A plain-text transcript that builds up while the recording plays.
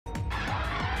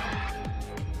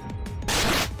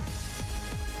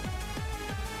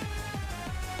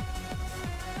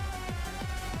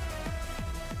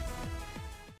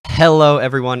Hello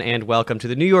everyone and welcome to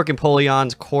the New York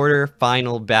Empoleon's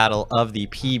quarterfinal battle of the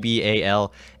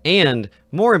PBAL, and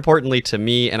more importantly to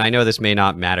me, and I know this may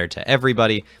not matter to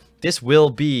everybody, this will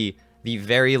be the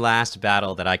very last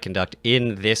battle that I conduct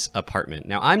in this apartment.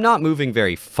 Now, I'm not moving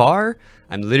very far.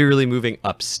 I'm literally moving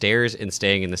upstairs and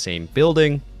staying in the same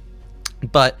building,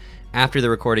 but after the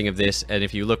recording of this, and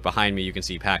if you look behind me, you can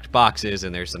see packed boxes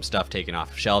and there's some stuff taken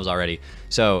off of shelves already.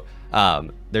 So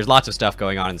there's lots of stuff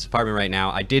going on in this apartment right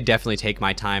now. I did definitely take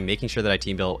my time making sure that I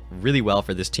team built really well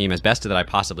for this team as best that I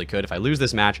possibly could. If I lose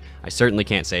this match, I certainly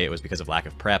can't say it was because of lack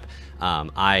of prep.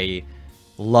 I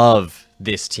love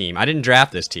this team. I didn't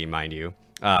draft this team, mind you,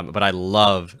 but I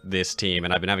love this team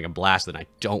and I've been having a blast with it. I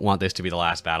don't want this to be the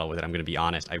last battle with it. I'm going to be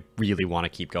honest. I really want to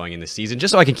keep going in this season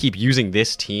just so I can keep using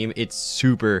this team. It's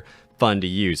super fun to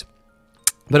use.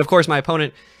 But of course, my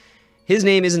opponent, his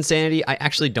name is Insanity. I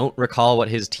actually don't recall what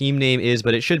his team name is,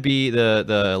 but it should be,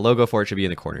 the logo for it should be in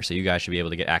the corner, so you guys should be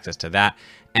able to get access to that.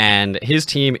 And his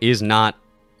team is not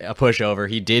a pushover.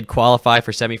 He did qualify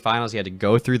for semifinals. He had to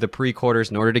go through the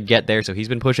pre-quarters in order to get there, so he's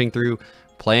been pushing through,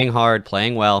 playing hard,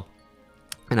 playing well.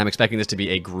 And I'm expecting this to be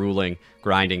a grueling,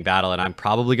 grinding battle, and I'm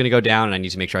probably going to go down, and I need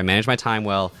to make sure I manage my time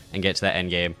well and get to that end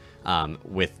game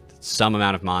with some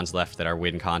amount of mons left that are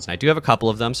win cons, and I do have a couple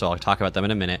of them, so I'll talk about them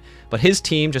in a minute. But his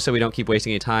team, just so we don't keep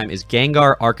wasting any time, is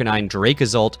Gengar, Arcanine,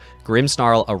 Dracozolt,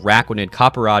 Grimmsnarl, Araquanid,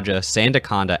 Copperajah,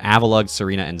 Sandaconda, Avalugg,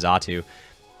 Serena, and Xatu.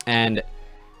 And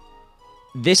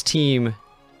this team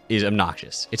is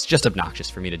obnoxious. It's just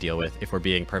obnoxious for me to deal with, if we're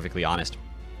being perfectly honest.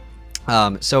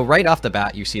 So right off the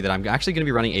bat, you see that I'm actually going to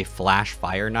be running a Flash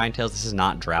Fire Ninetales. This is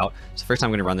not Drought. It's the first time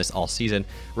I'm going to run this all season.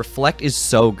 Reflect is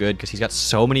so good because he's got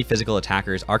so many physical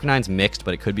attackers. Arcanine's mixed,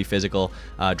 but it could be physical.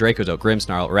 Dracozolt,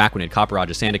 Grimmsnarl, Araquanid, Copperajah,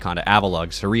 Sandaconda,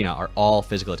 Avalugg, Serena are all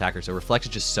physical attackers. So Reflect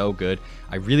is just so good.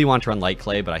 I really want to run Light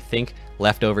Clay, but I think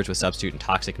Leftovers with Substitute and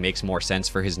Toxic makes more sense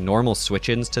for his normal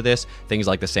switch-ins to this. Things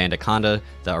like the Sandaconda,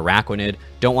 the Araquanid.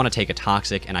 Don't want to take a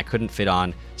Toxic, and I couldn't fit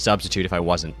on Substitute if I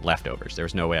wasn't Leftovers. There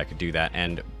was no way I could do that.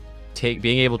 And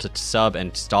being able to sub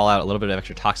and stall out a little bit of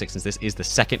extra Toxic, since this is the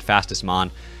second fastest mon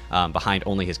behind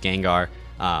only his Gengar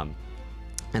and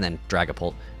then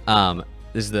Dragapult.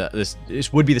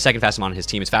 This would be the second fastest mon on his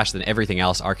team. It's faster than everything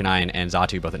else. Arcanine and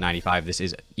Xatu both at 95. This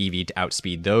is EV to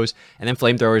outspeed those. And then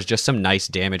Flamethrower is just some nice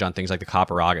damage on things like the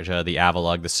Copperajah, the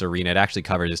Avalugg, the Serena. It actually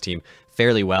covers his team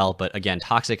fairly well. But again,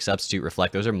 Toxic, Substitute,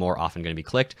 Reflect, those are more often going to be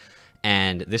clicked.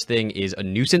 And this thing is a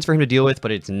nuisance for him to deal with,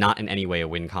 but it's not in any way a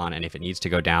win con. And if it needs to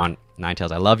go down,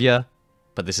 Ninetales, I love you,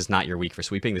 but this is not your week for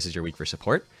sweeping. This is your week for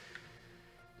support.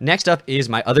 Next up is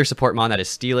my other support mon, that is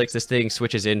Steelix. This thing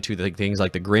switches into the things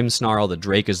like the Grimmsnarl, the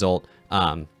Dracozolt,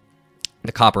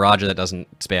 the Copperajah that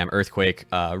doesn't spam Earthquake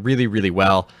really, really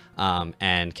well,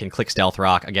 and can click Stealth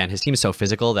Rock. Again, his team is so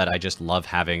physical that I just love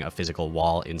having a physical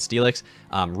wall in Steelix.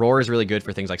 Roar is really good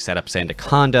for things like setup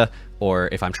Sandaconda, or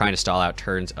if I'm trying to stall out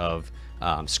turns of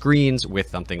screens with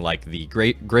something like the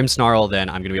Grimmsnarl, then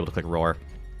I'm going to be able to click Roar.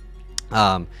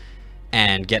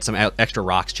 And get some extra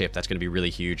Rocks Chip. That's going to be really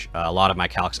huge. A lot of my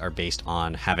calcs are based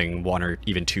on having 1 or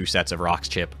even 2 sets of Rocks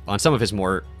Chip on some of his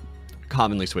more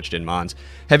commonly switched in mons.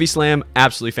 Heavy Slam,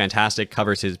 absolutely fantastic.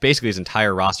 Covers basically his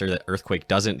entire roster that Earthquake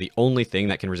doesn't. The only thing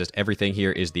that can resist everything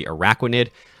here is the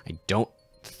Araquanid. I don't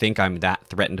think I'm that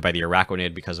threatened by the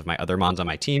Araquanid because of my other mons on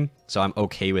my team, so I'm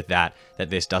okay with that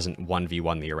this doesn't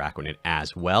 1v1 the Araquanid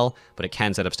as well, but it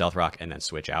can set up Stealth Rock and then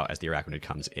switch out as the Araquanid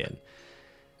comes in.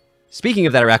 Speaking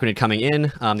of that Araquanid coming in,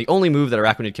 the only move that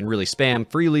Araquanid can really spam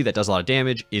freely that does a lot of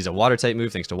damage is a Water type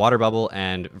move thanks to Water Bubble,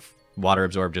 and Water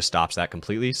Absorb just stops that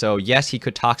completely. So yes, he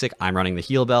could Toxic. I'm running the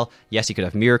Heal Bell. Yes, he could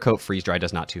have Mirror Coat. Freeze Dry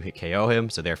does not 2-hit KO him,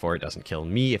 so therefore it doesn't kill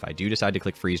me if I do decide to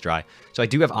click Freeze Dry. So I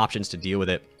do have options to deal with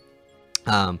it.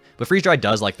 But Freeze Dry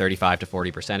does like 35 to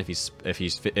 40% if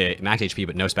he's max HP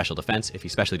but no special defense. If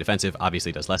he's specially defensive,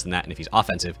 obviously does less than that, and if he's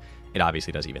offensive, it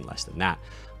obviously does even less than that,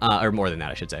 or more than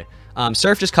that, I should say.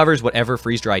 Surf just covers whatever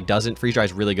Freeze Dry doesn't. Freeze Dry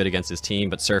is really good against his team,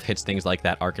 but Surf hits things like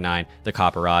that Arcanine, the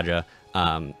Copperajah,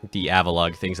 the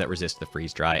Avalugg, things that resist the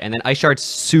Freeze Dry. And then Ice Shard's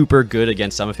super good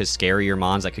against some of his scarier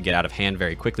mons that could get out of hand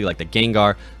very quickly, like the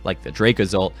Gengar, like the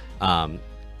Dracozolt.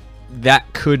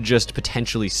 That could just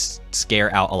potentially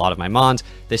scare out a lot of my mons.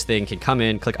 This thing can come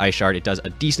in, click Ice Shard. It does a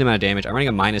decent amount of damage. I'm running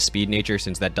a minus speed nature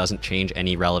since that doesn't change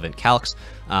any relevant calcs.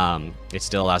 It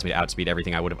still allows me to outspeed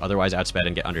everything I would have otherwise outsped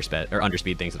and get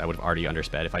underspeed things that I would have already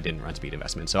undersped if I didn't run speed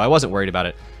investment. So I wasn't worried about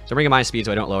it. So I'm running a minus speed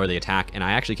so I don't lower the attack, and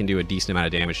I actually can do a decent amount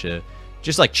of damage to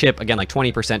just like chip, again, like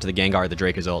 20% to the Gengar or the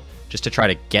Dracozolt, just to try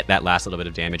to get that last little bit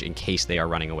of damage in case they are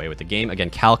running away with the game. Again,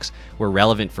 calcs were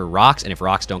relevant for rocks, and if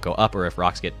rocks don't go up or if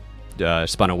rocks get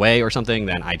spun away or something,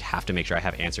 then I'd have to make sure I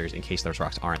have answers in case those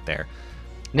rocks aren't there.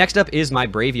 Next up is my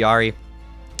Braviary.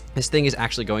 This thing is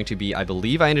actually going to be, I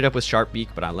believe I ended up with Sharp Beak,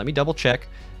 but let me double check.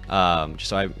 No,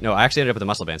 I actually ended up with a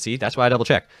Muscle Band. See, that's why I double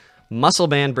check. Muscle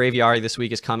Band Braviary this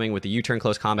week is coming with the U-Turn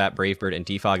Close Combat, Brave Bird, and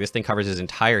Defog. This thing covers his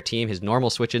entire team. His normal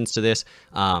switch-ins to this,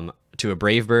 to a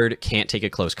Brave Bird, can't take a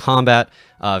Close Combat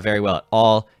very well at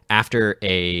all. After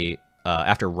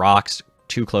rocks,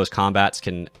 2 Close Combats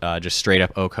can just straight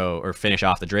up Oko or finish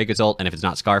off the Draco's ult, and if it's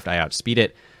not Scarfed, I outspeed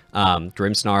it.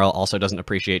 Grimmsnarl also doesn't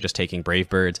appreciate just taking Brave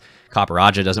Birds.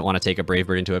 Copperajah doesn't want to take a Brave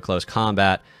Bird into a close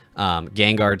combat.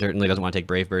 Gengar certainly doesn't want to take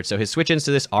Brave Bird. So his switch-ins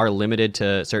to this are limited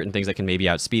to certain things that can maybe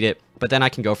outspeed it. But then I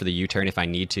can go for the U-turn if I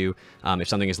need to. If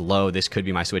something is low, this could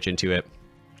be my switch into it.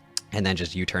 And then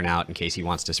just U-turn out in case he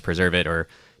wants to preserve it or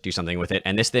do something with it.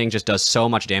 And this thing just does so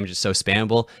much damage. It's so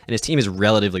spammable. And his team is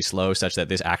relatively slow, such that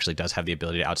this actually does have the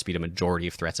ability to outspeed a majority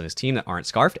of threats on his team that aren't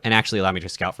Scarfed, and actually allow me to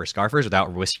scout for Scarfers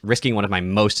without risking one of my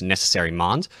most necessary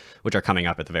Mons, which are coming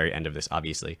up at the very end of this,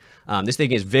 obviously. This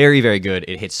thing is very, very good.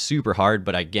 It hits super hard,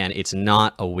 but again, it's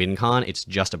not a win con. It's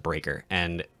just a breaker.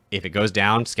 And if it goes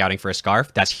down, scouting for a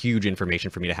Scarf, that's huge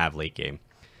information for me to have late game.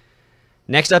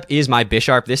 Next up is my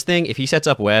Bisharp. This thing, if he sets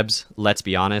up webs, let's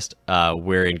be honest,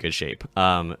 we're in good shape.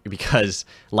 Because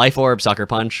Life Orb, Sucker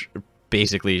Punch,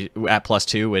 basically at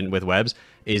 +2 with webs,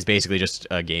 is basically just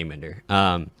a game ender.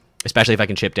 Especially if I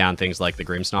can chip down things like the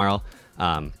Grimmsnarl.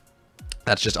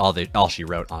 That's just all she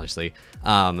wrote, honestly.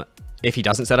 If he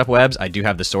doesn't set up webs, I do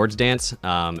have the Swords Dance,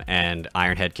 and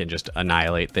Ironhead can just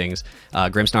annihilate things.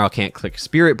 Grimmsnarl can't click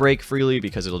Spirit Break freely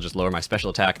because it'll just lower my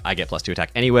special attack. I get +2 attack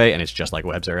anyway, and it's just like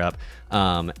webs are up.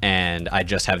 And I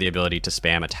just have the ability to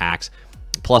spam attacks.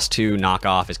 +2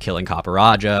 knockoff is killing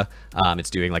Copperajah. It's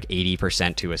doing like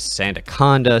 80% to a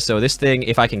Sandaconda. So this thing,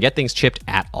 if I can get things chipped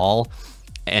at all,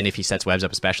 and if he sets webs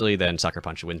up especially, then Sucker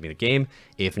Punch wins me the game.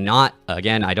 If not,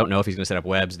 again, I don't know if he's going to set up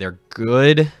webs. They're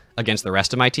good against the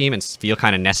rest of my team and feel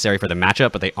kind of necessary for the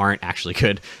matchup, but they aren't actually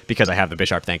good because I have the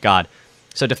Bisharp, thank God.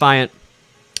 So Defiant,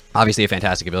 obviously a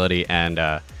fantastic ability, and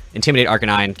Intimidate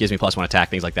Arcanine gives me +1 attack,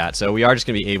 things like that. So we are just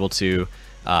going to be able to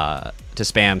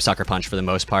spam Sucker Punch for the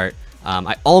most part.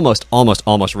 I almost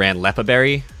ran Lepa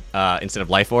Berry instead of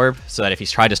Life Orb, so that if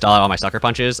he's tried to stall out all my Sucker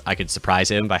Punches, I could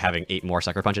surprise him by having 8 more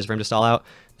Sucker Punches for him to stall out.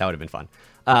 That would have been fun.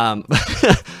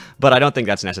 But I don't think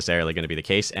that's necessarily going to be the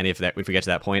case, and if we get to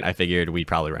that point, I figured we'd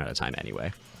probably run out of time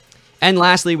anyway. And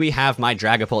lastly, we have my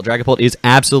Dragapult. Dragapult is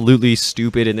absolutely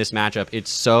stupid in this matchup.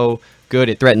 It's so good.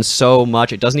 It threatens so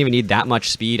much. It doesn't even need that much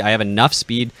speed. I have enough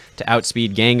speed to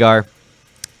outspeed Gengar.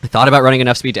 I thought about running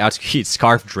enough speed to outspeed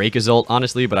Scarf Dracozolt,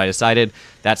 honestly, but I decided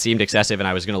that seemed excessive and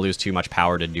I was going to lose too much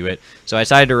power to do it. So I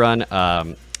decided to run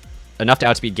enough to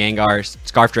outspeed Gengar.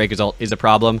 Scarf Dracozolt is a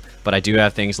problem, but I do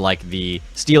have things like the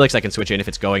Steelix I can switch in if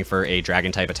it's going for a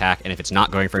Dragon-type attack, and if it's not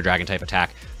going for a Dragon-type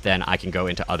attack, then I can go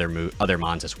into other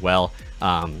Mons as well.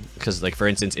 Because, like, for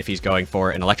instance, if he's going for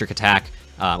an Electric attack,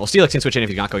 well, Steelix can switch in if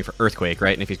he's not going for Earthquake,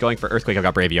 right? And if he's going for Earthquake, I've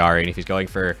got Braviary, and if he's going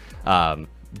for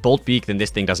Bolt Beak, then this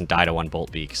thing doesn't die to 1 Bolt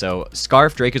Beak. So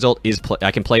Scarf Dracozolt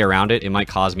I can play around it. It might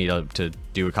cause me to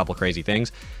do a couple crazy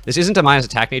things. This isn't a minus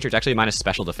attack nature. It's actually a minus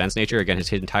special defense nature. Again,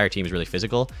 his entire team is really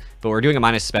physical, but we're doing a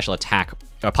minus special attack,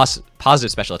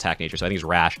 positive special attack nature. So I think it's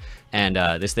Rash. And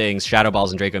this thing's Shadow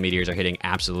Balls and Draco Meteors are hitting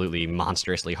absolutely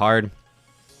monstrously hard.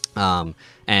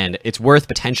 And it's worth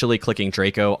potentially clicking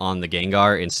Draco on the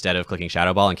Gengar instead of clicking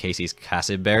Shadow Ball in case he's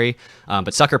Passive Berry.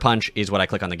 But Sucker Punch is what I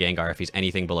click on the Gengar if he's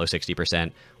anything below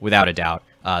 60%, without a doubt.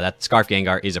 That Scarf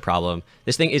Gengar is a problem.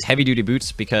 This thing is heavy-duty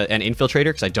boots and Infiltrator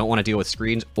because I don't want to deal with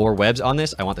screens or webs on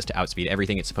this. I want this to outspeed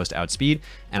everything it's supposed to outspeed,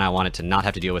 and I want it to not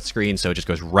have to deal with screens, so it just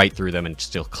goes right through them and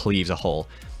still cleaves a hole.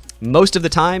 Most of the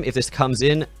time, if this comes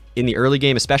in the early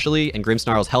game especially, and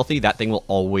Grimmsnarl's healthy, that thing will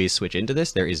always switch into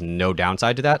this. There is no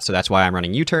downside to that, so that's why I'm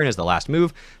running U-turn as the last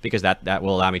move, because that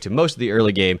will allow me to, most of the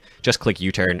early game, just click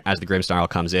U-turn as the Grimmsnarl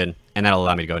comes in, and that'll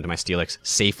allow me to go into my Steelix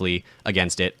safely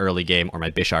against it early game, or my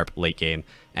Bisharp late game,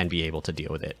 and be able to deal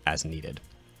with it as needed.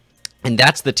 And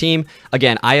that's the team.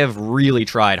 Again, I have really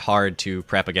tried hard to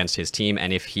prep against his team,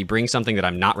 and if he brings something that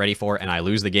I'm not ready for and I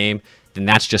lose the game, then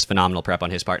that's just phenomenal prep on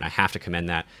his part, and I have to commend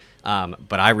that.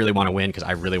 But I really want to win because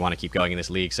I really want to keep going in this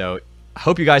league. So I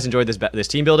hope you guys enjoyed this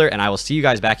team builder, and I will see you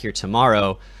guys back here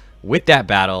tomorrow with that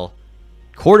battle.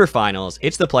 Quarterfinals.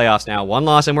 It's the playoffs now. 1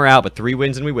 loss and we're out, but 3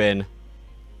 wins and we win.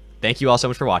 Thank you all so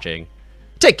much for watching.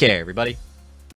 Take care, everybody.